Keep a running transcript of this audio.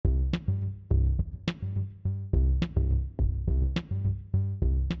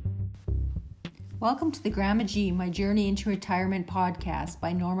Welcome to the Grandma G, My Journey into Retirement podcast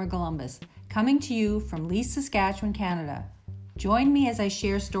by Norma Columbus, coming to you from Leith, Saskatchewan, Canada. Join me as I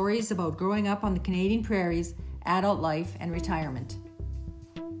share stories about growing up on the Canadian prairies, adult life, and retirement.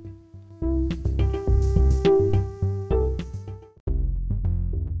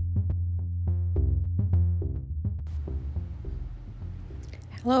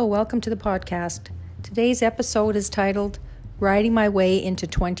 Hello, welcome to the podcast. Today's episode is titled, Riding My Way into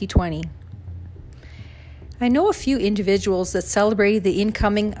 2020. I know a few individuals that celebrated the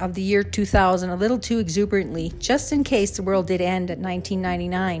incoming of the year 2000 a little too exuberantly, just in case the world did end at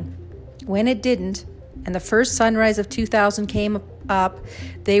 1999. When it didn't, and the first sunrise of 2000 came up,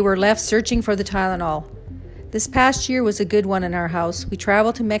 they were left searching for the Tylenol. This past year was a good one in our house. We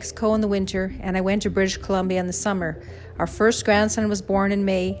traveled to Mexico in the winter, and I went to British Columbia in the summer. Our first grandson was born in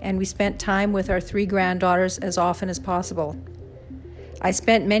May, and we spent time with our 3 granddaughters as often as possible. I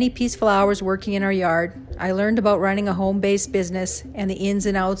spent many peaceful hours working in our yard. I learned about running a home-based business and the ins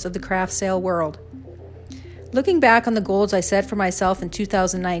and outs of the craft sale world. Looking back on the goals I set for myself in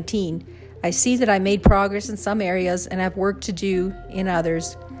 2019, I see that I made progress in some areas and have work to do in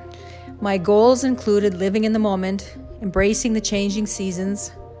others. My goals included living in the moment, embracing the changing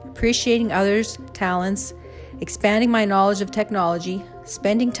seasons, appreciating others' talents, expanding my knowledge of technology,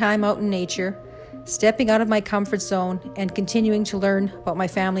 spending time out in nature, stepping out of my comfort zone, and continuing to learn about my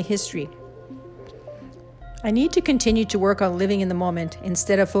family history. I need to continue to work on living in the moment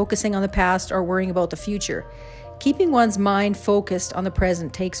instead of focusing on the past or worrying about the future. Keeping one's mind focused on the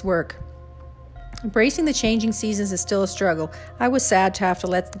present takes work. Embracing the changing seasons is still a struggle. I was sad to have to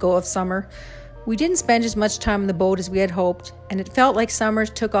let go of summer. We didn't spend as much time on the boat as we had hoped, and it felt like summer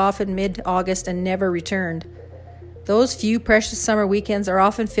took off in mid-August and never returned. Those few precious summer weekends are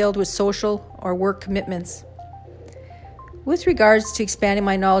often filled with social or work commitments. With regards to expanding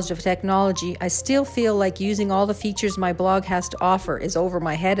my knowledge of technology, I still feel like using all the features my blog has to offer is over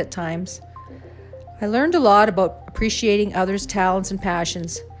my head at times. I learned a lot about appreciating others' talents and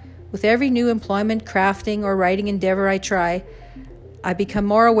passions. With every new employment, crafting, or writing endeavor I try, I become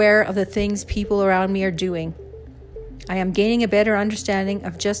more aware of the things people around me are doing. I am gaining a better understanding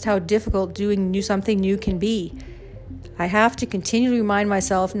of just how difficult doing something new can be. I have to continually remind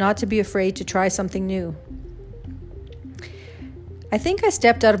myself not to be afraid to try something new. I think I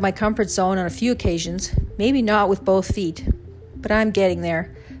stepped out of my comfort zone on a few occasions, maybe not with both feet, but I'm getting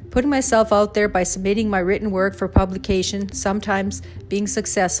there. Putting myself out there by submitting my written work for publication, sometimes being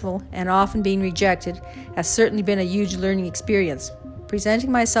successful and often being rejected, has certainly been a huge learning experience.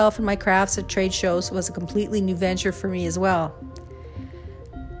 Presenting myself and my crafts at trade shows was a completely new venture for me as well.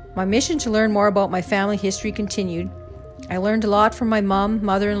 My mission to learn more about my family history continued. I learned a lot from my mom,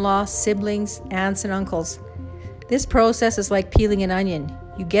 mother-in-law, siblings, aunts, and uncles. This process is like peeling an onion.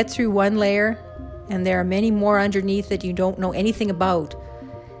 You get through one layer, and there are many more underneath that you don't know anything about.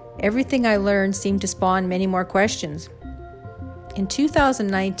 Everything I learned seemed to spawn many more questions. In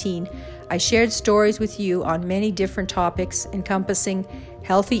 2019, I shared stories with you on many different topics encompassing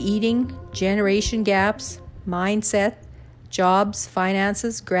healthy eating, generation gaps, mindset, jobs,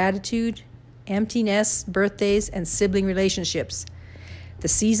 finances, gratitude, empty nests, birthdays, and sibling relationships. The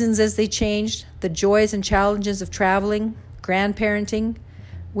seasons as they changed, the joys and challenges of traveling, grandparenting,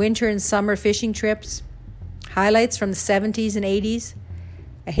 winter and summer fishing trips, highlights from the 70s and 80s,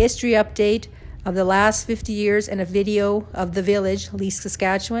 a history update of the last 50 years and a video of the village, Leith,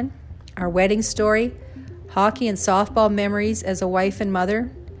 Saskatchewan, our wedding story, hockey and softball memories as a wife and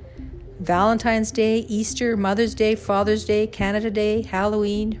mother, Valentine's Day, Easter, Mother's Day, Father's Day, Canada Day,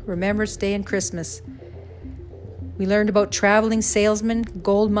 Halloween, Remembrance Day, and Christmas. We learned about traveling salesmen,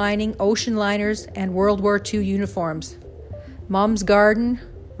 gold mining, ocean liners, and World War II uniforms, Mom's garden,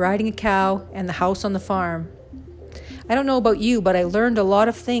 riding a cow, and the house on the farm. I don't know about you, but I learned a lot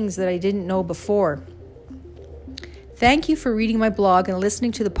of things that I didn't know before. Thank you for reading my blog and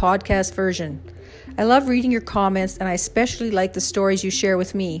listening to the podcast version. I love reading your comments, and I especially like the stories you share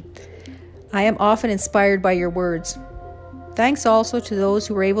with me. I am often inspired by your words. Thanks also to those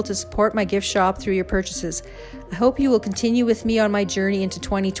who were able to support my gift shop through your purchases. I hope you will continue with me on my journey into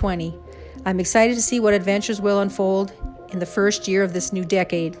 2020. I'm excited to see what adventures will unfold in the first year of this new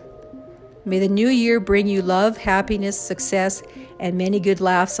decade. May the new year bring you love, happiness, success, and many good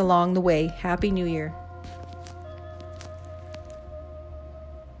laughs along the way. Happy New Year.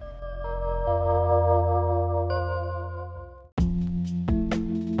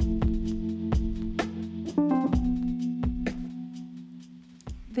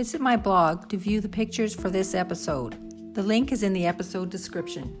 Visit my blog to view the pictures for this episode. The link is in the episode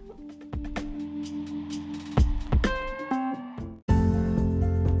description.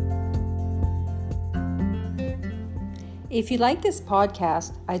 If you like this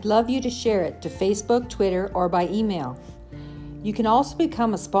podcast, I'd love you to share it to Facebook, Twitter, or by email. You can also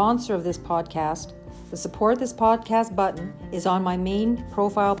become a sponsor of this podcast. The Support This Podcast button is on my main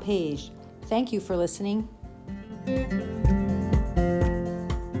profile page. Thank you for listening.